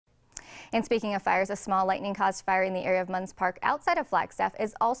And speaking of fires, a small lightning-caused fire in the area of Munds Park outside of Flagstaff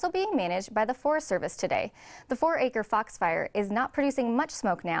is also being managed by the Forest Service today. The 4-acre foxfire is not producing much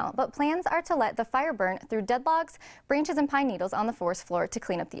smoke now, but plans are to let the fire burn through dead logs, branches, and pine needles on the forest floor to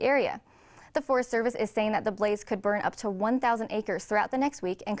clean up the area. The Forest Service is saying that the blaze could burn up to 1,000 acres throughout the next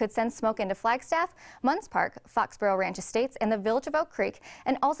week and could send smoke into Flagstaff, Munds Park, Foxboro Ranch Estates, and the village of Oak Creek,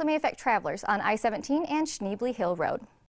 and also may affect travelers on I-17 and Schnebly Hill Road.